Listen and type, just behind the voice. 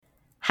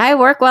Hi,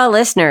 Workwell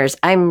listeners.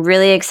 I'm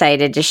really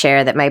excited to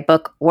share that my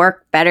book,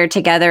 Work Better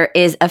Together,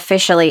 is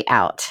officially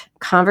out.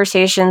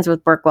 Conversations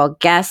with Workwell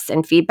guests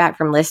and feedback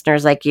from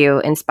listeners like you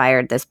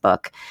inspired this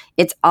book.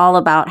 It's all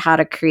about how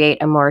to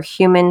create a more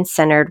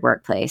human-centered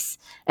workplace.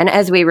 And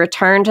as we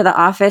return to the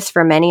office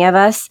for many of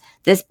us,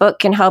 this book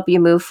can help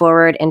you move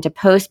forward into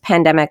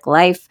post-pandemic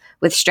life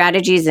with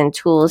strategies and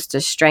tools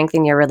to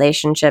strengthen your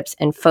relationships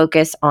and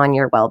focus on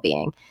your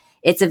well-being.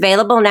 It's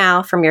available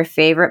now from your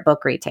favorite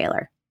book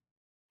retailer.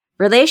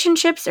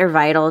 Relationships are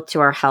vital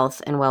to our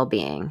health and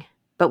well-being.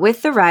 But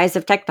with the rise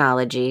of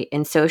technology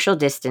and social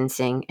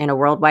distancing in a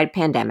worldwide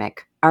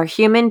pandemic, our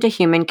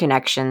human-to-human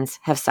connections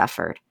have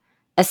suffered,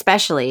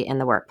 especially in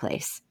the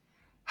workplace.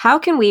 How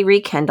can we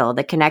rekindle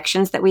the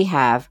connections that we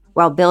have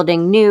while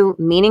building new,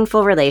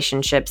 meaningful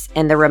relationships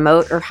in the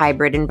remote or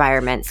hybrid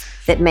environments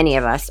that many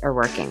of us are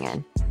working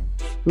in?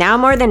 Now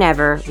more than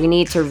ever, we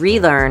need to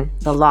relearn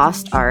the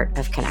lost art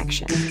of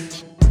connection.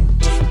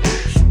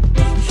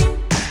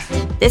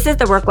 This is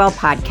the Workwell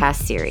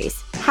podcast series.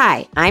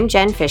 Hi, I'm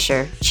Jen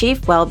Fisher,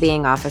 Chief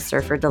Wellbeing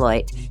Officer for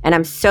Deloitte, and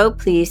I'm so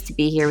pleased to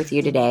be here with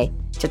you today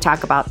to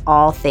talk about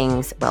all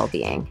things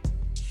well-being.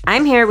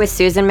 I'm here with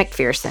Susan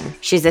McPherson.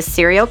 She's a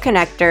serial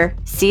connector,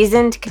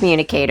 seasoned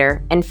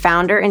communicator, and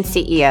founder and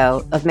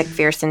CEO of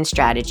McPherson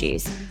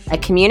Strategies, a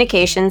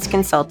communications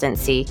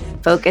consultancy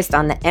focused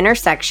on the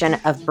intersection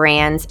of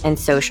brands and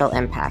social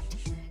impact.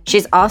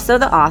 She's also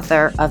the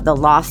author of The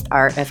Lost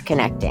Art of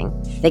Connecting,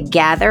 the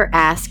Gather,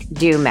 Ask,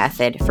 Do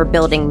method for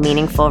building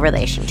meaningful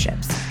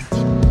relationships.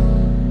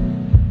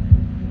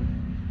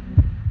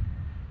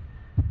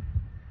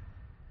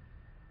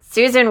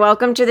 Susan,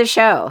 welcome to the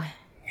show.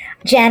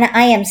 Jen,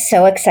 I am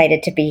so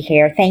excited to be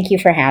here. Thank you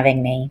for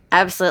having me.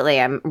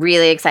 Absolutely. I'm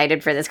really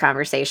excited for this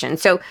conversation.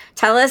 So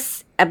tell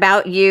us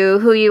about you,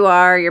 who you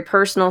are, your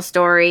personal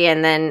story,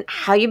 and then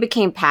how you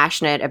became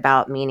passionate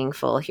about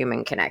meaningful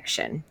human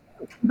connection.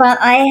 But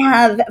I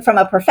have, from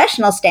a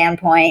professional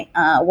standpoint,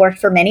 worked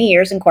for many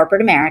years in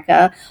corporate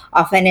America,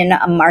 often in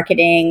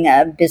marketing,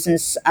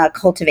 business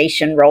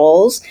cultivation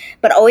roles,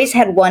 but always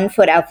had one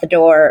foot out the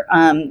door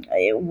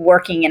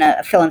working in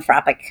a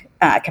philanthropic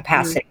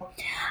capacity.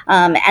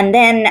 And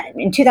then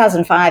in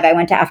 2005, I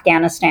went to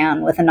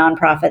Afghanistan with a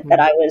nonprofit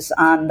that I was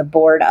on the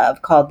board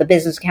of called the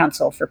Business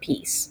Council for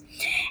Peace.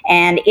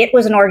 And it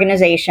was an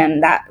organization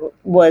that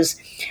was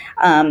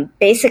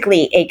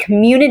basically a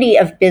community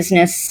of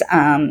business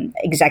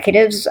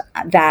executives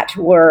that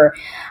were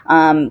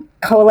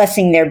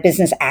coalescing their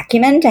business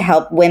acumen to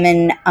help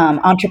women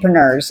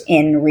entrepreneurs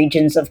in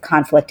regions of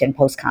conflict and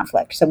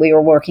post-conflict. So we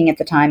were working at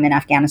the time in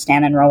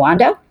Afghanistan and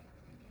Rwanda.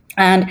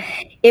 And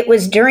it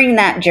was during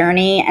that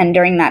journey and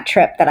during that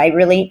trip that I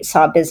really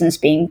saw business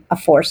being a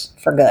force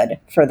for good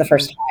for the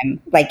first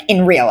time, like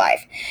in real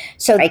life.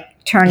 So I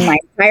turned my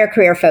entire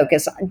career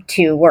focus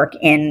to work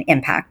in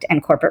impact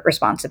and corporate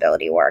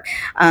responsibility work.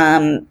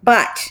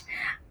 But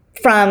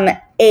from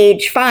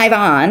age 5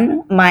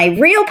 on, my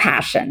real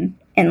passion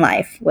in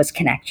life was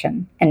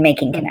connection and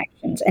making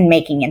connections and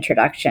making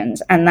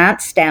introductions. And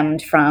that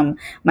stemmed from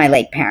my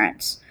late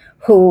parents,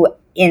 who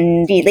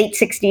in the late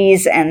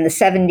 60s and the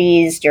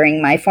 70s,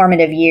 during my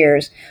formative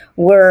years,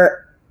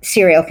 were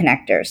serial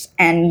connectors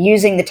and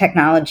using the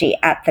technology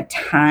at the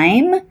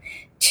time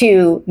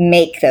to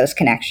make those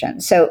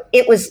connections. So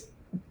it was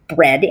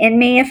bred in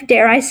me, if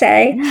dare I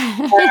say.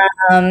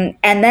 And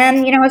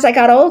then, as I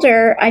got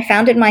older, I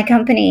founded my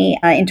company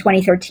in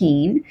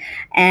 2013.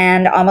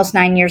 And almost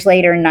 9 years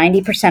later,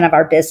 90% of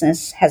our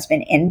business has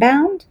been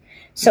inbound.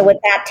 So what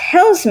that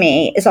tells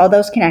me is all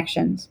those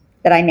connections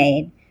that I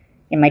made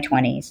in my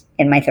 20s,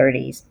 in my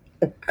 30s,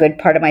 a good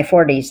part of my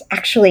 40s,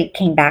 actually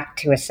came back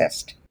to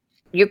assist.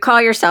 You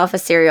call yourself a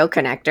serial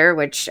connector,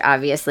 which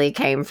obviously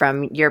came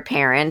from your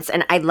parents,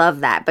 and I love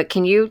that. But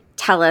can you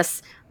tell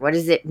us, what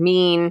does it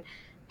mean?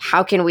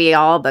 How can we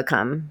all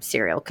become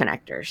serial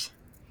connectors?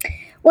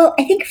 Well,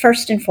 I think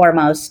first and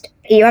foremost,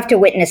 you have to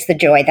witness the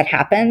joy that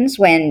happens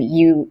when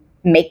you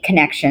make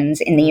connections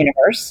in the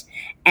universe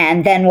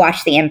and then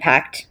watch the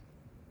impact.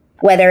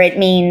 Whether it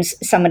means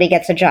somebody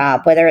gets a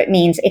job, whether it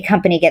means a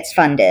company gets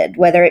funded,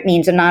 whether it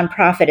means a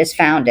nonprofit is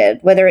founded,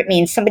 whether it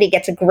means somebody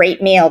gets a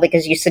great meal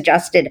because you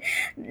suggested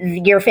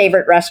your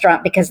favorite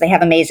restaurant because they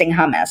have amazing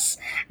hummus.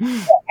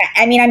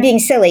 I mean, I'm being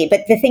silly,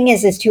 but the thing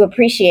is to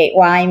appreciate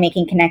why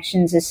making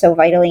connections is so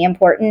vitally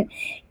important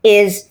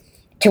is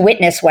to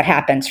witness what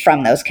happens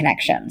from those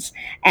connections.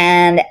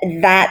 And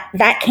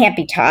that can't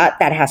be taught.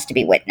 That has to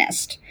be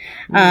witnessed.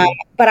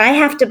 But I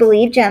have to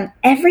believe, Jen,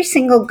 every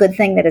single good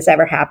thing that has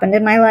ever happened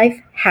in my life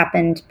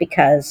happened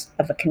because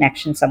of a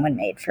connection someone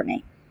made for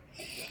me.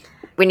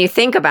 When you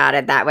think about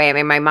it that way, I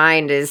mean, my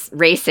mind is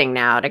racing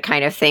now to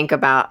kind of think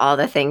about all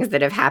the things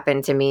that have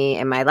happened to me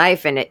in my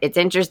life. And it's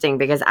interesting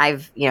because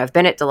I've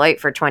been at Deloitte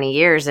for 20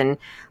 years, and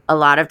a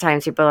lot of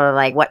times people are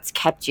like, what's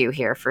kept you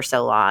here for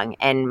so long?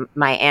 And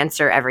my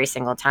answer every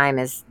single time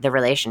is the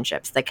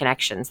relationships, the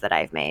connections that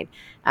I've made,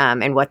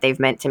 and what they've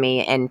meant to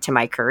me and to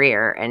my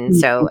career. And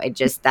so it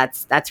just,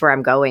 that's where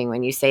I'm going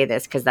when you say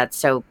this, because that's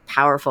so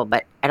powerful,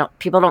 but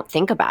people don't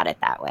think about it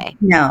that way.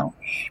 No.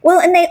 Well,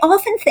 and they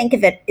often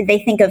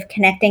they think of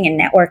connecting and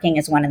networking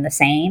as one and the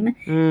same.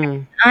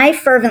 I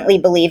fervently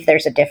believe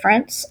there's a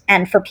difference.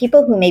 And for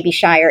people who may be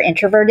shy or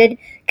introverted,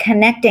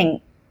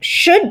 connecting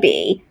should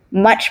be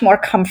much more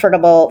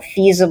comfortable,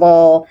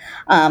 feasible,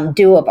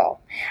 doable.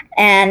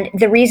 And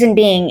the reason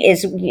being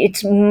is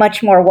it's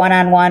much more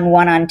one-on-one,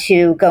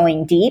 one-on-two,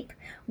 going deep,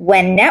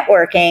 when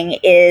networking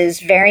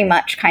is very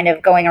much kind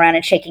of going around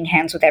and shaking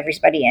hands with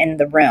everybody in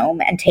the room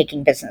and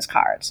taking business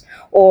cards,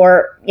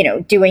 or,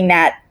 doing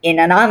that in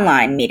an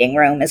online meeting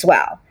room as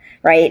well,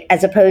 right?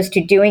 As opposed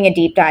to doing a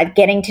deep dive,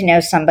 getting to know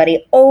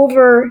somebody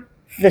over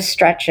the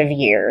stretch of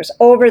years,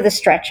 over the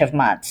stretch of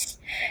months.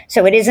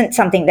 So it isn't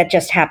something that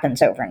just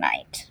happens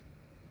overnight.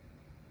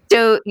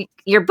 So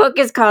your book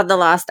is called The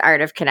Lost Art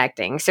of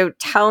Connecting. So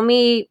tell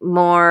me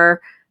more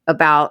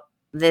about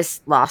this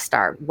lost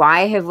art.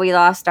 Why have we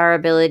lost our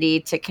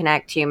ability to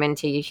connect human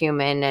to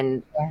human,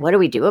 and what do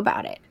we do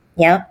about it?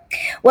 Yeah.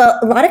 Well,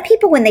 a lot of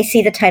people, when they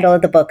see the title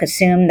of the book,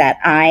 assume that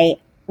I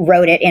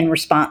wrote it in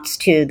response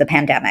to the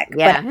pandemic.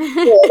 Yeah.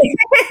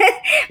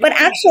 But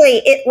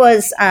actually, it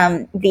was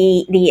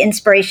the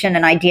inspiration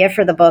and idea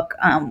for the book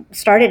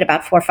started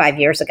about 4 or 5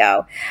 years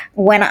ago,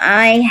 when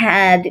I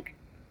had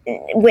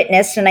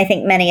witnessed, and I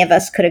think many of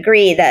us could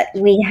agree, that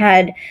we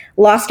had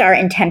lost our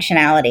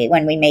intentionality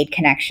when we made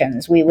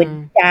connections. We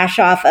would dash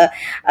off a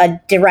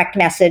direct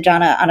message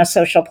on a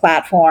social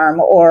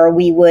platform, or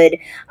we would,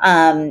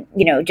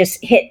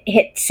 just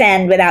hit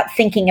send without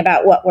thinking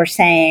about what we're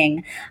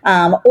saying.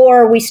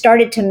 Or we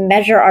started to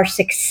measure our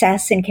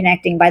success in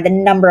connecting by the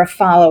number of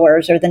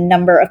followers or the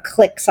number of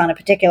clicks on a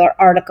particular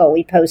article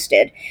we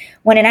posted.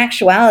 When in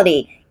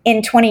actuality,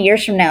 in 20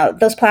 years from now,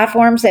 those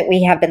platforms that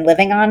we have been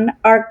living on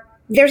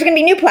there's going to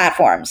be new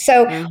platforms.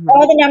 So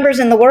all the numbers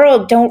in the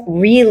world don't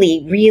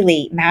really,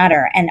 really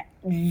matter. And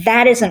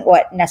that isn't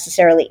what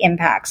necessarily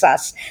impacts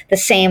us the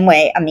same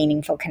way a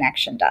meaningful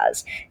connection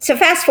does. So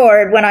fast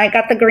forward, when I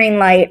got the green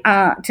light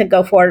to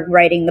go forward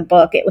writing the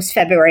book, it was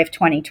February of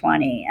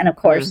 2020. And of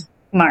course,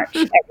 March,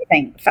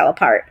 everything fell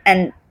apart.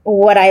 And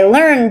what I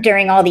learned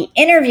during all the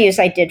interviews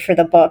I did for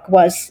the book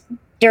was,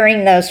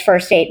 during those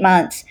first 8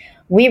 months,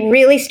 we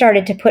really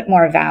started to put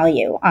more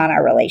value on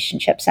our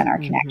relationships and our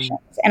connections.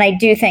 And I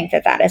do think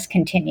that has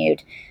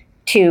continued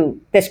to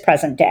this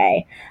present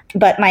day.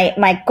 But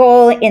my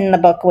goal in the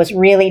book was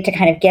really to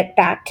kind of get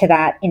back to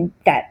that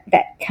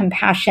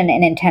compassion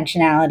and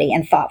intentionality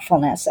and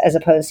thoughtfulness, as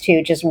opposed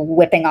to just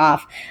whipping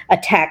off a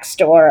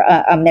text or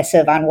a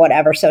missive on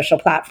whatever social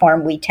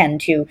platform we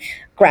tend to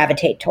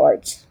gravitate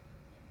towards.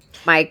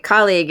 My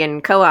colleague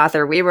and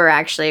co-author, we were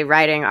actually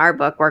writing our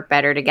book, Work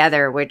Better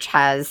Together, which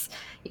has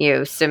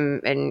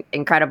some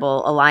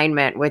incredible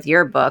alignment with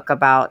your book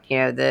about,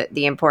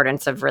 the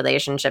importance of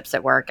relationships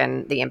at work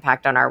and the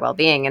impact on our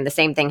well-being. And the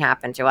same thing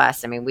happened to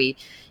us. I mean, we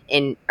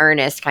in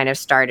earnest kind of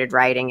started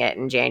writing it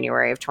in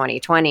January of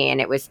 2020. And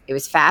it was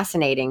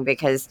fascinating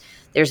because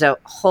there's the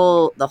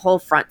whole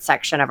front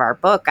section of our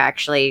book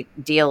actually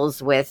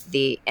deals with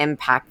the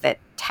impact that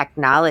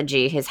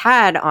technology has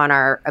had on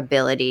our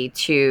ability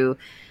to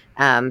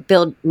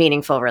build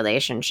meaningful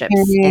relationships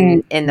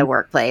in the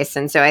workplace.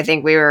 And so I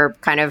think we were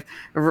kind of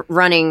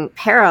running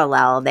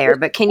parallel there.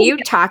 But can you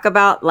talk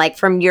about, like,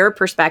 from your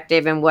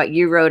perspective and what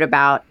you wrote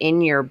about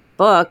in your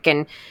book,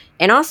 and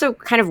also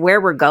kind of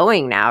where we're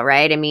going now,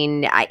 right? I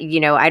mean,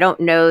 I don't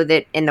know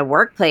that in the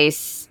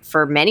workplace,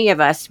 for many of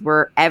us,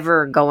 we're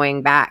ever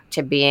going back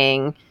to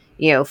being,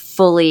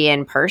 fully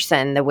in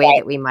person the way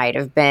that we might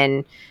have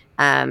been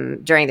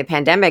during the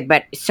pandemic.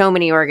 But so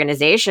many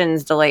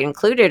organizations, Deloitte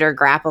included, are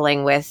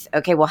grappling with,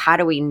 okay, well, how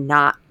do we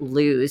not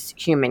lose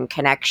human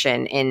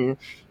connection in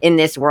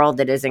this world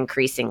that is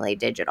increasingly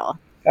digital?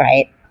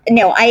 Right.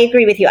 No, I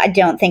agree with you. I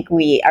don't think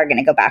we are going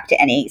to go back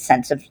to any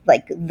sense of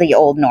like the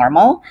old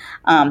normal.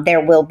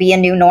 There will be a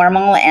new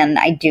normal, and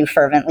I do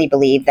fervently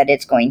believe that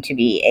it's going to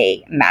be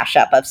a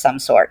mashup of some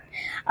sort.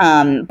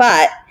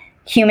 But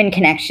human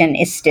connection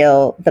is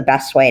still the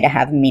best way to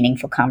have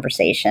meaningful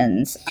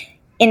conversations.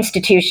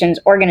 Institutions,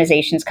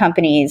 organizations,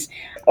 companies,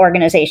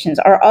 organizations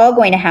are all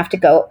going to have to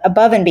go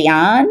above and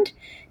beyond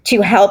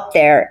to help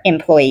their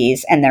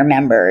employees and their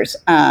members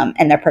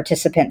and their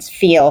participants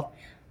feel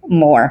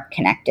more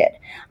connected.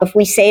 If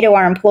we say to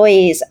our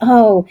employees,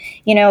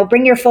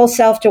 bring your full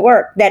self to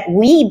work, that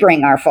we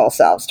bring our full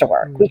selves to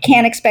work. We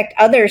can't expect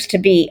others to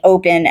be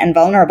open and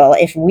vulnerable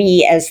if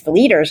we as the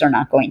leaders are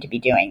not going to be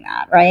doing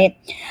that, right?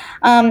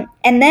 And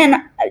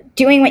then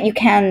doing what you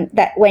can,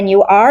 that when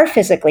you are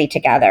physically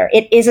together,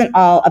 it isn't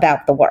all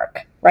about the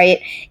work. right?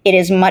 It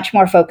is much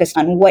more focused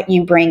on what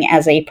you bring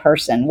as a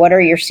person. What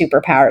are your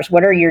superpowers?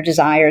 What are your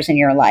desires and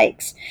your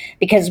likes?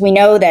 Because we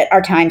know that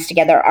our times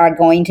together are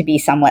going to be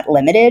somewhat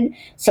limited.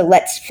 So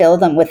let's fill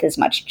them with as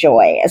much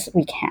joy as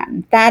we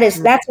can.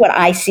 That's what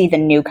I see the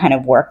new kind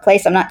of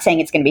workplace. I'm not saying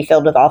it's going to be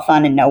filled with all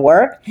fun and no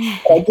work,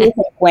 but I do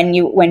think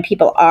when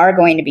people are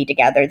going to be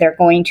together, they're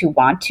going to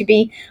want to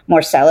be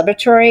more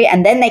celebratory,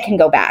 and then they can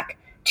go back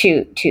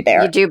to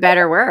their you do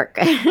better work.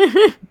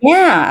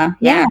 yeah.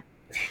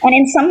 And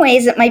in some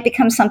ways, it might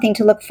become something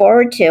to look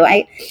forward to.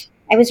 I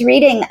was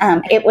reading,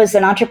 it was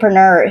an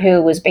entrepreneur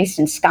who was based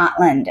in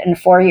Scotland. And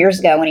 4 years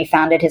ago, when he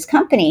founded his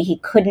company, he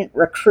couldn't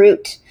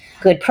recruit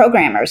good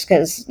programmers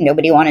because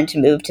nobody wanted to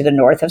move to the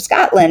north of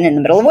Scotland in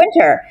the middle of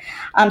winter.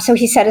 So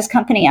he set his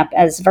company up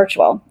as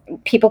virtual.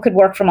 People could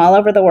work from all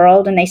over the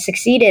world, and they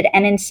succeeded.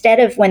 And instead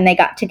of when they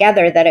got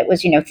together that it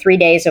was, 3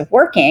 days of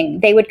working,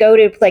 they would go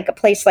to like a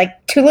place like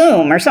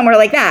Tulum or somewhere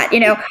like that,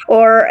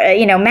 or,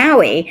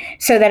 Maui,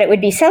 so that it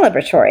would be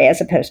celebratory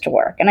as opposed to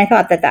work. And I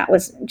thought that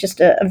was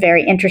just a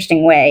very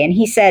interesting way. And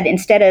he said,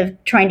 instead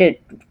of trying to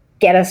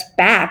get us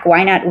back,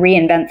 why not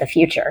reinvent the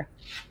future?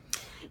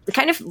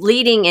 Kind of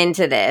leading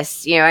into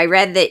this, I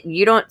read that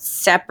you don't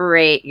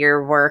separate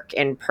your work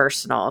and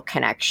personal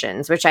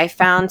connections, which I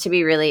found to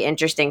be really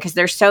interesting because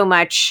there's so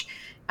much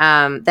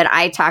that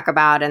I talk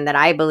about and that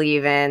I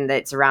believe in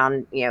that's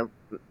around,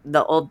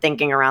 the old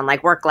thinking around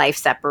like work-life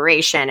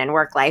separation and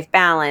work-life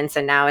balance.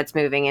 And now it's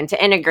moving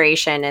into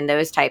integration and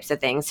those types of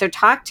things. So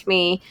talk to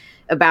me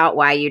about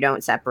why you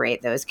don't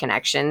separate those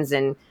connections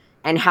and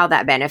how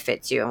that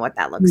benefits you and what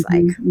that looks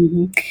like.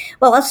 Mm-hmm.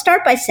 Well, I'll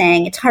start by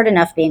saying it's hard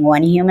enough being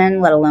one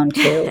human, let alone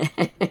two.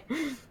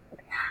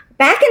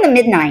 Back in the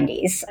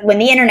mid-90s, when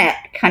the internet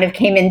kind of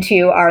came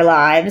into our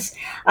lives,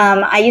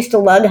 I used to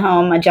lug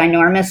home a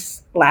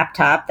ginormous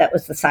laptop that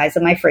was the size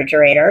of my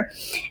refrigerator.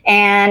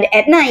 And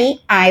at night,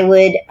 I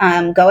would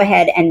go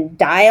ahead and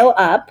dial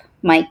up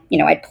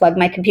I'd plug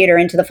my computer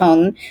into the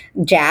phone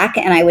jack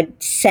and I would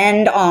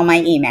send all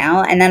my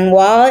email. And then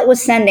while it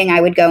was sending,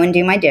 I would go and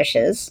do my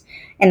dishes.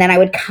 And then I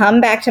would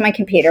come back to my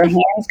computer,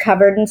 hands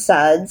covered in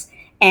suds,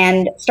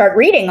 and start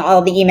reading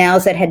all the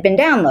emails that had been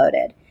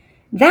downloaded.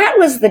 That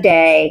was the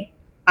day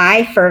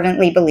I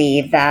fervently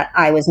believed that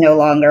I was no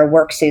longer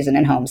work Susan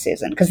and home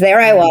Susan, because there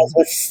I was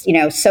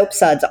with, soap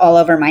suds all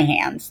over my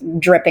hands,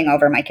 dripping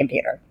over my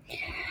computer.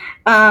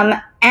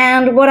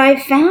 And what I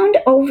found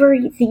over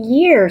the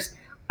years,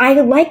 I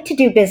like to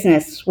do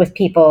business with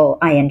people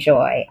I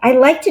enjoy. I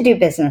like to do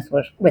business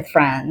with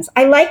friends.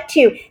 I like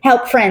to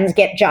help friends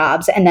get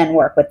jobs and then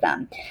work with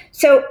them.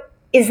 So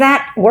is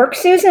that work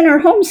Susan or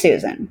home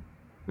Susan?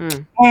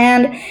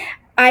 And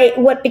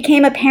what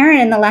became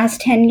apparent in the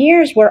last 10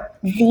 years were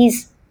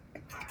these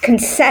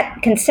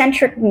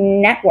concentric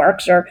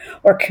networks or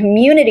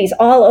communities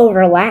all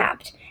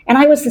overlapped. And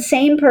I was the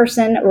same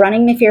person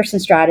running McPherson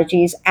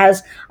Strategies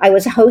as I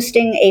was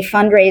hosting a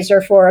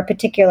fundraiser for a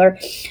particular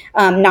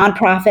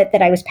nonprofit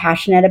that I was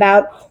passionate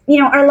about.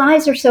 Our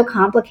lives are so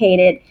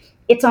complicated.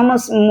 It's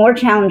almost more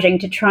challenging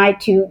to try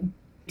to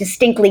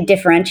distinctly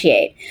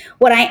differentiate.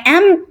 What I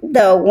am,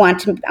 though,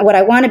 what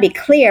I want to be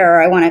clear,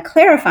 or I want to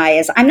clarify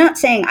is I'm not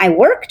saying I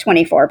work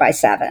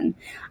 24/7.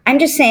 I'm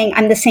just saying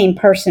I'm the same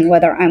person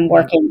whether I'm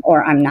working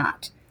or I'm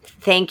not.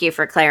 Thank you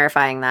for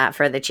clarifying that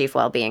for the Chief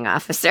Wellbeing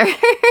Officer.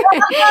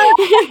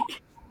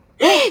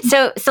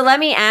 So let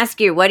me ask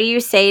you, what do you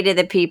say to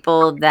the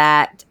people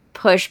that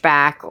push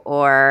back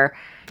or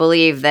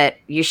believe that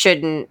you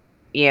shouldn't,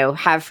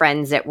 have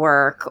friends at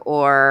work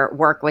or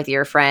work with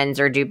your friends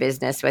or do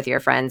business with your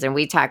friends? And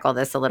we tackle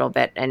this a little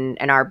bit in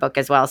our book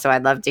as well. So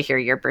I'd love to hear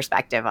your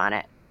perspective on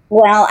it.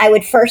 Well, I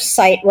would first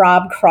cite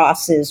Rob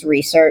Cross's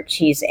research.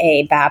 He's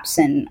a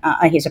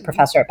he's a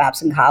professor at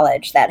Babson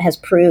College that has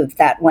proved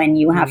that when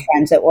you have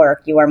friends at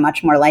work, you are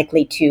much more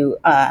likely to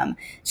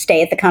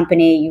stay at the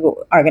company.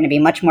 You are going to be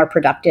much more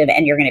productive,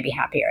 and you're going to be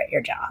happier at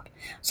your job.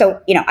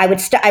 So, I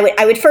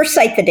would first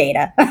cite the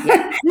data,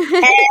 yeah.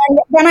 And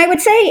then I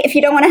would say, if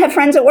you don't want to have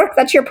friends at work,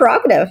 that's your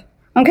prerogative.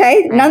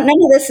 Okay, none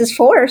of this is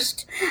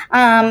forced,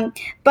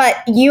 but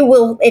you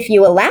will, if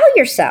you allow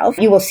yourself,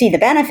 you will see the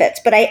benefits.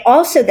 But I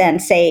also then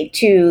say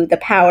to the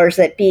powers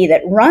that be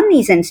that run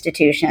these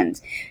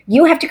institutions,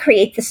 you have to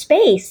create the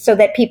space so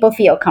that people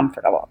feel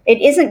comfortable.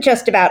 It isn't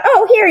just about,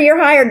 here, you're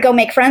hired, go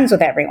make friends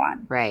with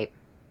everyone. Right.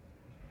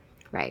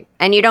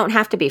 And you don't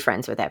have to be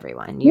friends with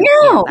everyone.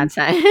 No. That's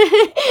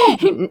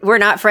not, we're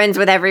not friends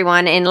with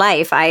everyone in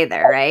life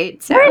either,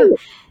 right? So,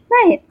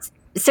 right.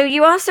 So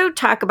you also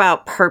talk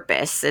about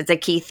purpose as a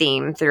key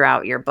theme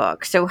throughout your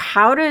book. So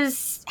how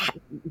does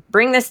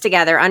bring this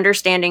together,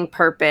 understanding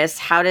purpose,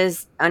 how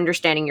does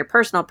understanding your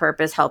personal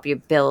purpose help you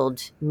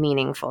build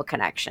meaningful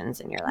connections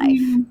in your life?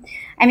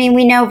 I mean,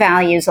 we know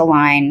values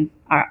align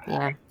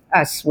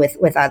us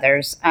with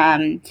others.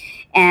 And,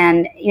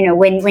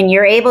 when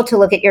you're able to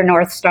look at your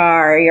North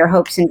Star, your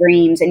hopes and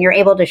dreams, and you're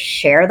able to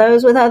share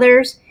those with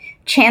others,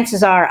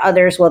 chances are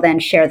others will then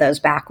share those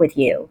back with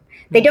you.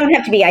 They don't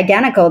have to be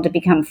identical to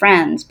become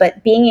friends,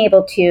 but being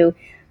able to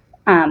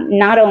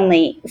not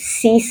only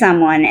see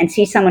someone and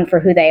see someone for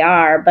who they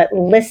are, but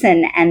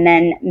listen and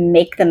then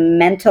make the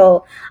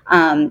mental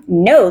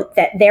note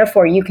that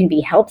therefore you can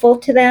be helpful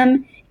to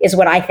them is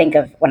what I think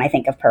of when I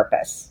think of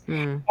purpose.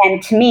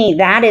 And to me,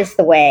 that is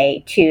the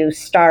way to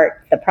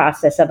start the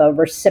process of a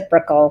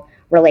reciprocal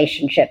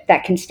relationship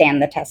that can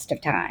stand the test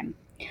of time.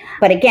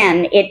 But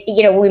again,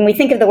 when we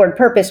think of the word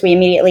purpose, we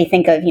immediately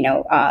think of,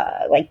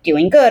 like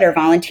doing good or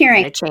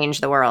volunteering. To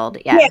change the world.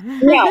 Yeah.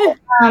 No.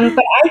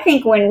 But I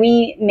think when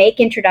we make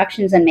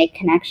introductions and make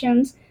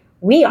connections,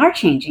 we are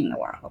changing the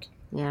world.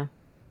 Yeah.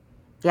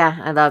 Yeah,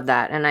 I love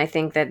that. And I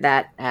think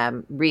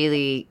that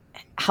really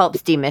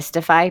helps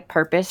demystify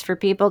purpose for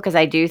people, because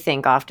I do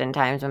think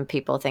oftentimes when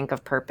people think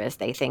of purpose,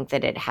 they think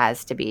that it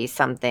has to be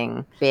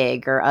something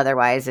big or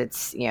otherwise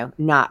it's,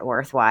 not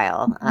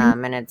worthwhile.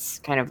 And it's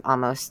kind of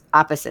almost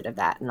opposite of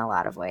that in a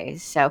lot of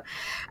ways. So,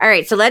 all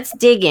right, so let's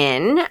dig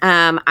in.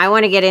 I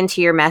want to get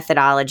into your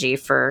methodology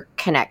for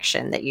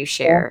connection that you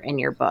share in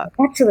your book.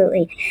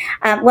 Absolutely.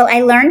 Well,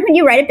 I learned when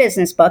you write a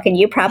business book, and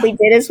you probably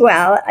did as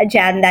well,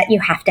 Jen, that you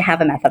have to have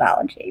a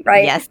methodology,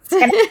 right? Yes.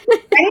 And I'm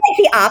like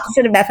the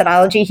opposite of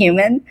methodology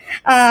human.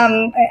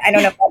 I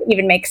don't know if that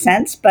even makes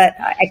sense, but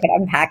I could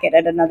unpack it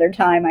at another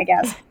time, I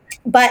guess.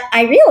 But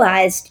I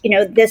realized,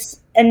 this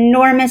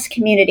enormous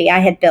community I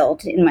had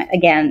built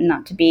again,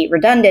 not to be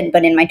redundant,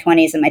 but in my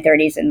 20s and my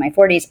 30s and my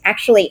 40s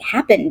actually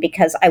happened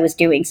because I was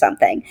doing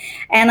something.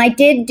 And I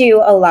did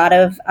do a lot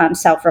of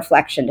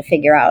self-reflection to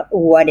figure out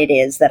what it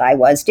is that I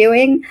was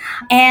doing.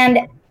 And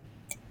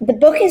the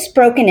book is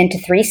broken into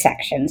 3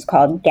 sections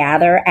called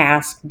Gather,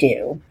 Ask,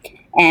 Do.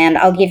 And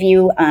I'll give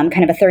you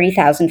kind of a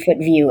 30,000-foot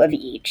view of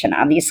each. And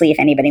obviously, if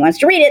anybody wants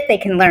to read it, they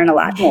can learn a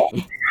lot more.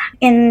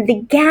 In the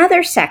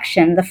Gather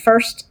section, the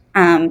first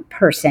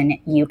person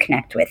you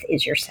connect with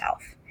is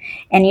yourself.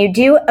 And you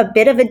do a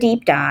bit of a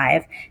deep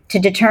dive to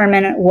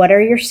determine what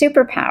are your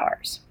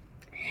superpowers.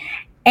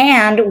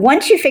 And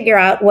once you figure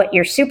out what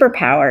your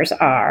superpowers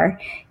are,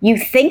 you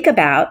think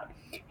about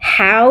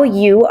how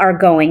you are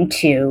going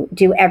to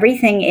do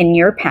everything in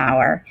your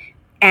power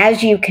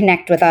as you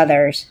connect with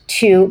others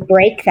to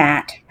break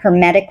that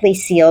hermetically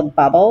sealed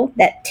bubble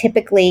that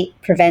typically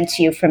prevents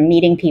you from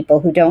meeting people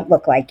who don't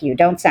look like you,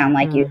 don't sound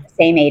like you, the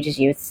same age as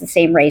you, it's the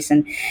same race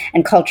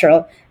and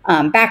cultural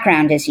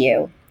background as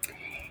you.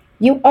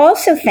 You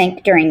also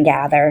think during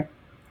Gather,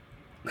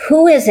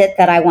 who is it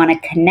that I want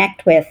to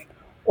connect with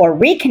or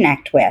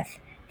reconnect with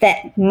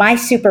that my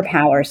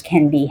superpowers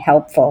can be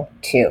helpful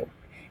to?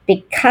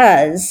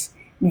 Because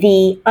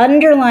the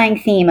underlying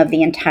theme of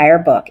the entire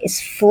book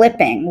is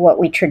flipping what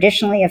we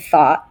traditionally have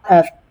thought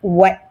of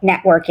what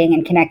networking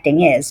and connecting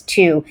is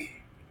to,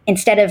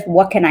 instead of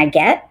what can I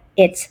get,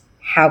 it's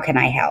how can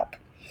I help?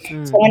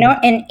 So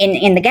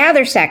in the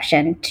Gather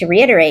section, to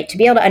reiterate, to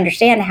be able to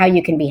understand how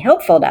you can be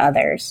helpful to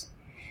others,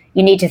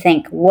 you need to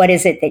think, what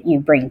is it that you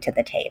bring to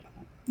the table?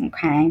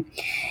 Okay.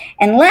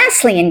 And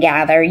lastly, in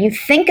Gather, you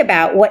think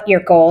about what your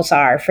goals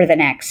are for the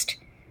next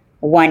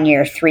 1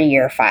 year, 3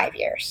 year, 5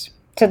 years.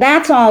 So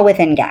that's all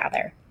within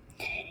Gather.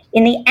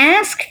 In the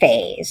Ask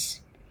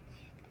phase,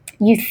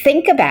 you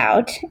think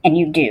about, and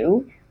you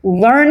do,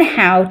 learn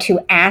how to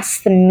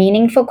ask the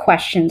meaningful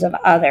questions of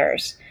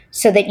others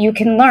so that you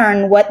can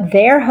learn what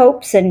their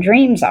hopes and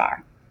dreams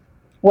are,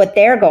 what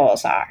their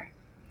goals are.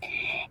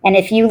 And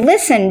if you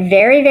listen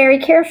very, very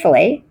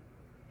carefully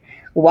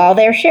while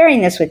they're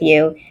sharing this with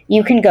you,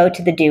 you can go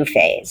to the Do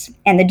phase.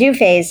 And the Do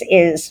phase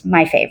is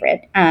my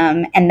favorite.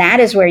 And that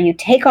is where you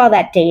take all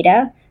that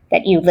data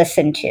that you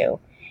listen to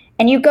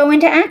and you go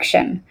into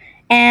action.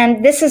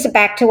 And this is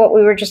back to what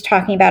we were just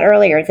talking about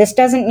earlier. This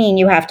doesn't mean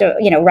you have to,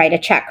 write a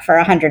check for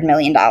 $100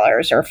 million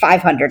or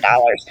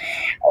 $500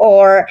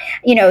 or,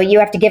 you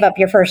have to give up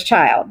your first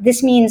child.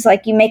 This means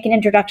like you make an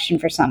introduction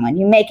for someone,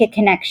 you make a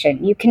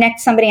connection, you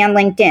connect somebody on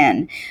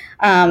LinkedIn,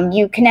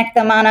 you connect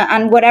them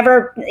on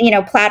whatever,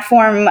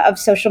 platform of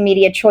social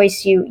media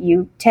choice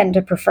you tend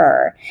to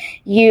prefer.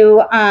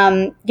 You,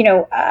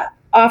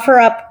 offer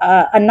up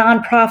a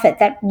nonprofit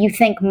that you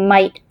think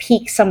might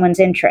pique someone's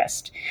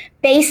interest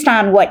based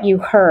on what you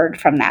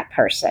heard from that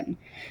person.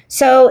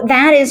 So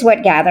that is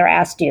what Gather,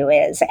 Ask, Do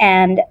is.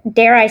 And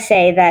dare I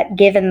say that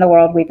given the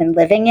world we've been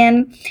living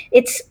in,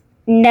 it's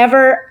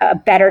never a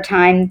better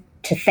time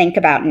to think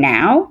about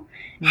now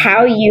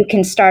how you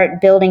can start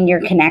building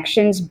your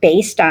connections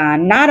based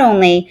on not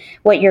only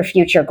what your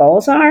future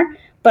goals are,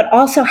 but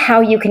also how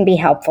you can be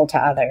helpful to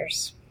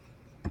others.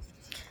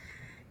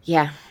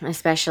 Yeah,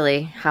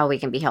 especially how we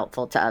can be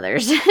helpful to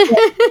others.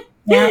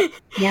 Yeah.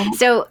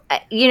 So,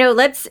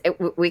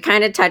 we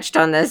kind of touched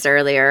on this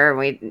earlier,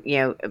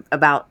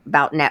 about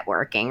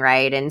networking,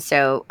 right? And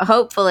so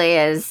hopefully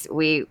as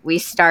we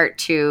start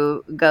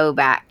to go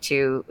back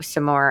to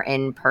some more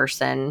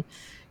in-person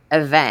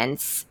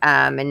events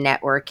and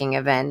networking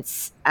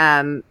events,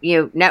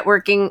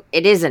 networking,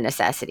 it is a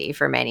necessity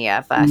for many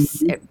of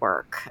us at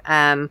work.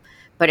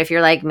 But if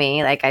you're like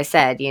me, like I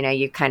said,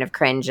 you kind of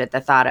cringe at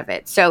the thought of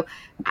it. So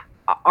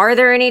are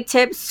there any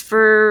tips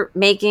for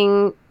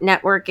making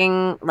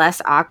networking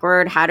less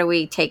awkward? How do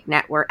we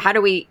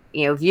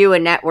view a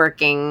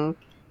networking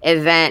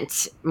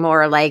event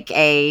more like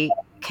a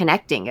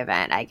connecting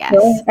event, I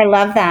Sure. guess. I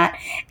love that.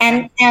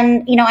 And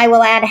I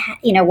will add,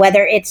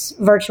 whether it's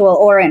virtual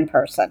or in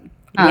person.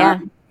 Yeah.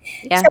 So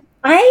Yeah.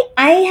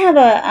 I have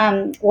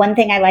a one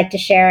thing I like to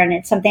share, and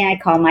it's something I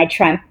call my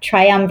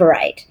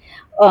triumvirate,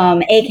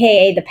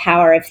 aka the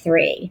power of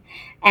three.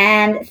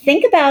 And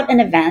think about an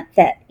event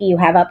that you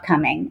have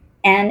upcoming,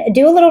 and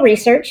do a little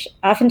research.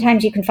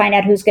 Oftentimes, you can find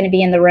out who's going to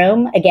be in the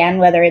room. Again,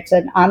 whether it's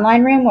an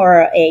online room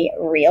or a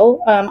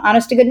real,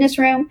 honest to goodness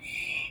room,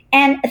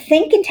 and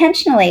think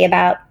intentionally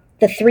about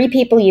the three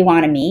people you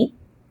want to meet.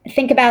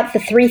 Think about the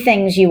three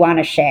things you want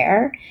to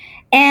share,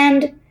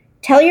 and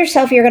tell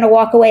yourself you're going to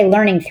walk away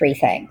learning three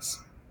things.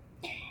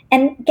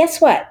 And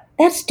guess what?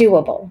 That's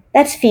doable.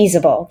 That's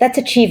feasible. That's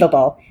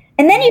achievable.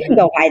 And then you can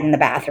go hide in the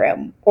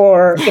bathroom,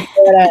 or if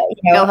you're at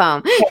a, Go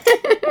home.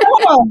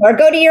 go home, or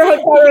go to your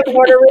hotel room and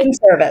order room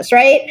service,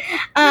 right?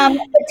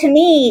 But to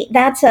me,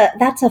 that's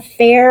a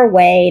fair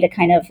way to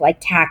kind of like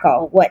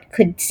tackle what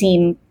could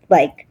seem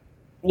like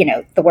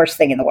the worst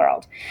thing in the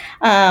world.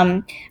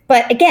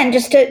 But again,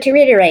 just to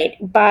reiterate,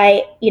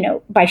 by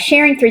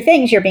sharing three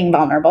things, you're being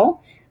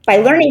vulnerable. By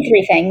learning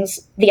three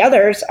things, the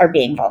others are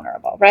being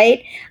vulnerable,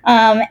 right?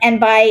 And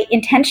by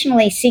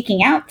intentionally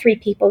seeking out three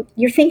people,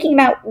 you're thinking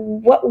about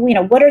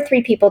what are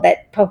three people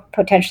that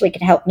potentially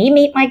can help me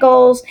meet my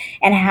goals,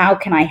 and how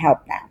can I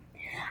help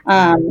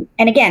them?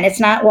 And again,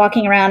 it's not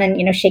walking around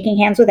and shaking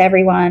hands with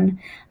everyone.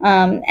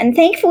 And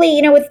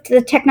thankfully, with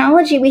the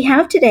technology we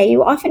have today,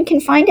 you often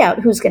can find out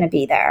who's going to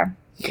be there.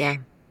 Yeah.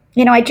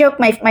 I joke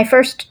my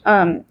first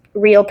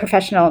real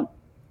professional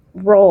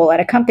role at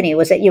a company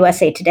was at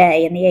USA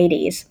Today in the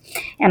 80s.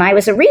 And I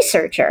was a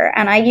researcher,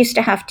 and I used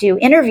to have to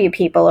interview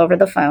people over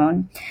the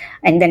phone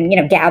and then,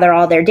 gather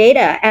all their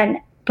data. And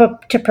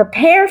to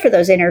prepare for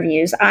those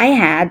interviews, I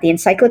had the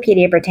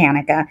Encyclopedia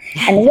Britannica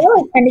and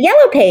the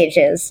yellow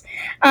pages,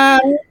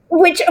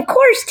 which, of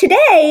course,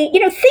 today,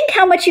 think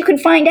how much you can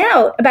find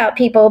out about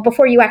people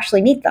before you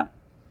actually meet them.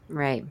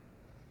 Right.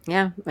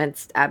 Yeah,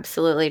 it's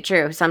absolutely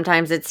true.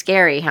 Sometimes it's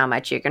scary how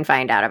much you can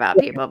find out about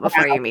people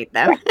before you meet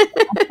them.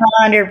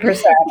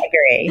 100%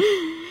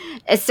 agree.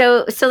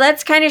 So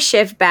let's kind of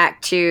shift back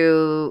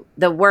to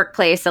the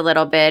workplace a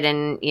little bit,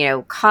 and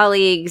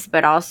colleagues,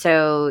 but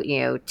also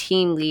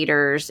team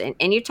leaders,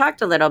 and you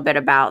talked a little bit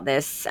about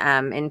this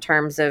in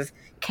terms of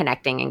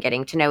connecting and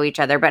getting to know each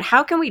other. But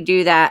how can we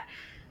do that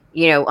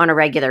on a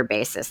regular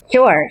basis?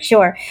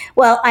 Sure.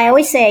 Well, I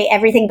always say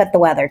everything but the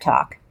weather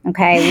talk.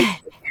 Okay.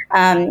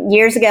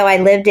 Years ago, I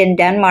lived in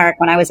Denmark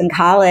when I was in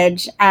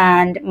college,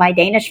 and my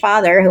Danish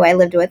father, who I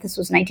lived with, this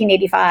was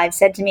 1985,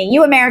 said to me,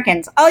 "You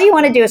Americans, all you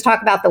want to do is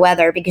talk about the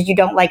weather because you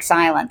don't like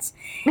silence."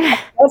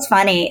 What's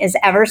funny is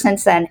ever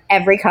since then,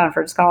 every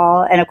conference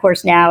call, and of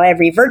course now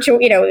every virtual,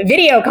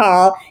 video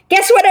call,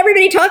 guess what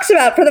everybody talks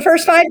about for the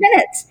first 5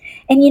 minutes?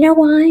 And you know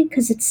why?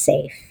 Because it's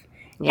safe.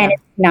 Yeah. And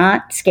it's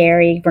not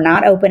scary. We're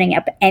not opening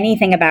up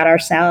anything about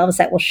ourselves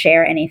that will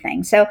share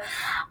anything. So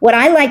what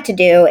I like to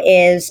do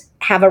is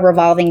have a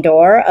revolving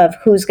door of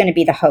who's going to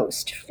be the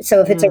host.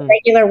 So if it's a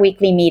regular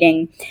weekly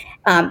meeting,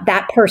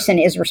 that person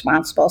is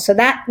responsible. So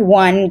that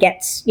one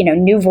gets,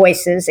 new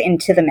voices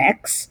into the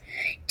mix.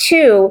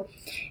 Two,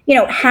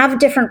 have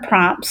different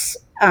prompts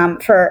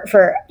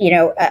for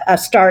a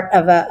start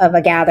of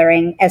a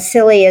gathering, as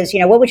silly as,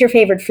 what was your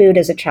favorite food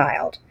as a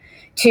child?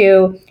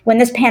 To when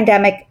this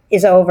pandemic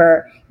is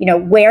over,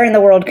 where in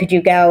the world could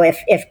you go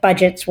if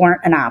budgets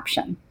weren't an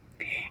option?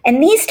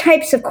 And these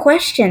types of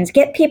questions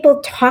get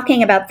people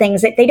talking about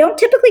things that they don't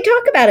typically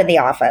talk about in the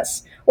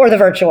office or the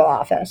virtual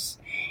office.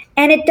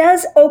 And it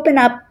does open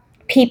up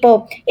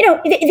people,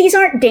 these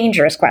aren't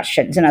dangerous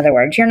questions. In other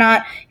words, you're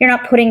not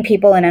putting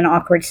people in an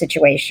awkward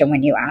situation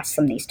when you ask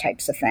them these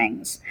types of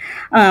things.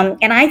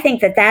 And I think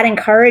that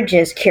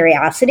encourages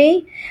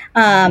curiosity,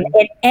 and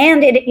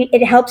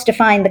it helps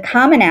define the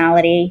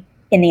commonality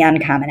in the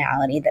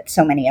uncommonality that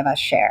so many of us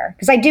share.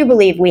 Because I do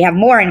believe we have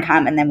more in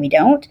common than we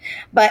don't,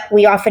 but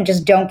we often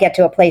just don't get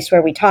to a place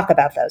where we talk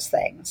about those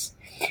things.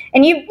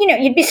 And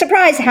you'd be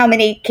surprised how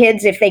many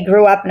kids, if they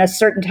grew up in a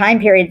certain time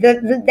period,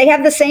 they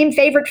have the same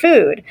favorite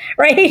food,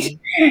 right?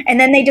 Mm-hmm. And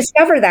then they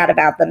discover that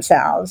about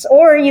themselves.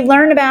 Or you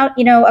learn about,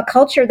 a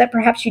culture that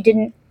perhaps you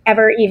didn't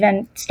ever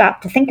even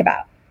stop to think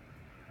about.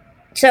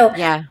 So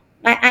yeah.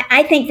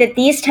 I think that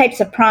these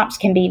types of prompts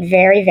can be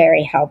very,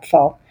 very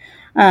helpful.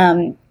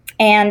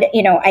 And,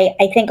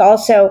 I think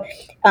also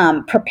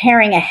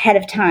preparing ahead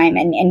of time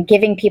and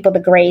giving people the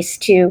grace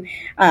to,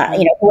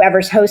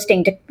 whoever's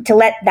hosting to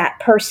let that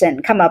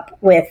person come up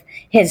with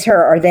his,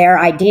 her, or their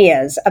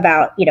ideas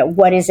about,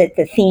 what is it,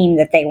 the theme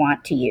that they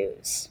want to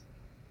use.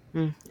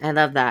 I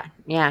love that.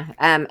 Yeah.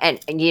 And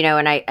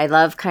I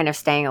love kind of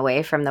staying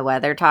away from the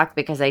weather talk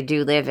because I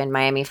do live in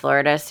Miami,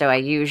 Florida. So I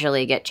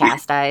usually get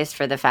chastised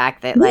for the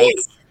fact that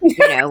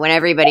when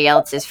everybody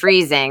else is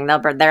freezing,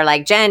 they're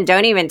like, "Jen,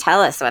 don't even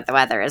tell us what the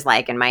weather is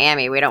like in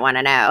Miami. We don't want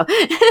to know."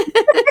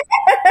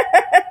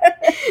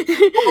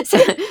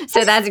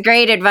 so that's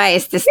great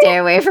advice to stay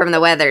away from the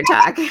weather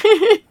talk.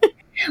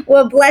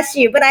 Well, bless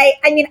you. But I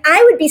mean,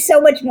 I would be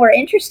so much more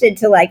interested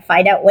to like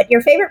find out what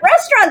your favorite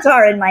restaurants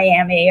are in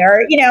Miami,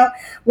 or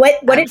what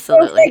it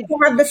feels like Absolutely. to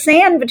have the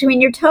sand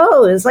between your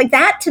toes. Like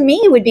that to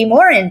me would be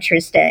more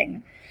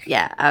interesting.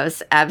 Yeah, I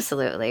was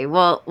absolutely.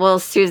 Well,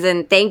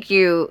 Susan, thank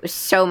you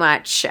so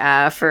much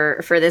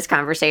for this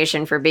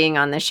conversation, for being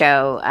on the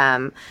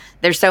show.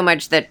 There's so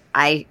much that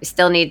I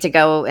still need to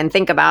go and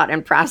think about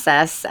and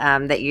process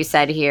that you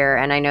said here,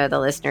 and I know the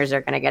listeners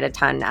are going to get a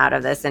ton out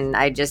of this. And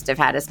I just have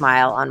had a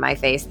smile on my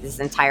face this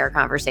entire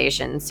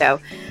conversation. So,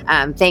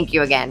 thank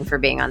you again for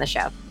being on the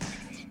show.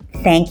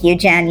 Thank you,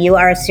 Jen. You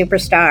are a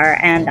superstar,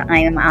 and I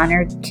am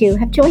honored to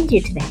have joined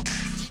you today.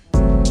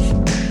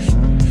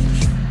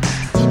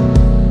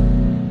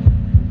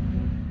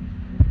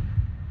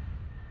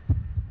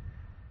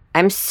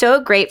 I'm so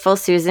grateful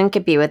Susan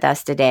could be with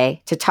us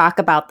today to talk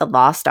about the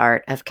lost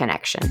art of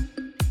connection.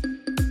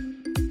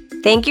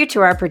 Thank you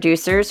to our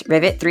producers,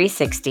 Rivet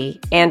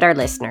 360, and our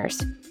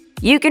listeners.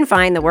 You can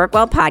find the Work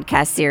Well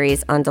podcast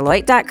series on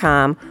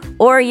Deloitte.com,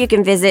 or you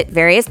can visit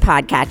various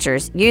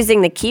podcatchers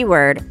using the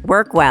keyword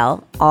Work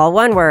Well, all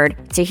one word,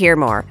 to hear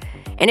more.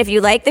 And if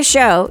you like the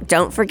show,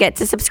 don't forget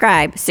to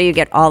subscribe so you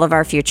get all of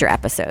our future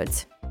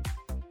episodes.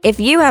 If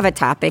you have a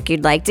topic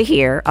you'd like to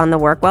hear on the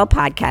Work Well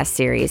podcast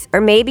series, or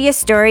maybe a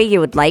story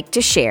you would like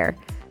to share,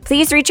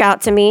 please reach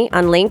out to me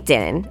on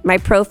LinkedIn. My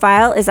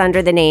profile is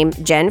under the name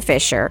Jen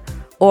Fisher,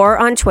 or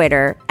on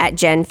Twitter at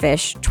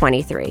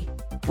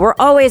JenFish23. We're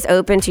always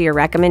open to your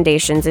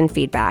recommendations and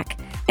feedback.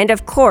 And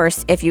of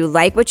course, if you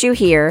like what you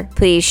hear,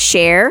 please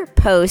share,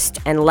 post,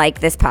 and like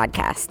this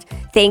podcast.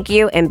 Thank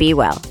you, and be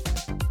well.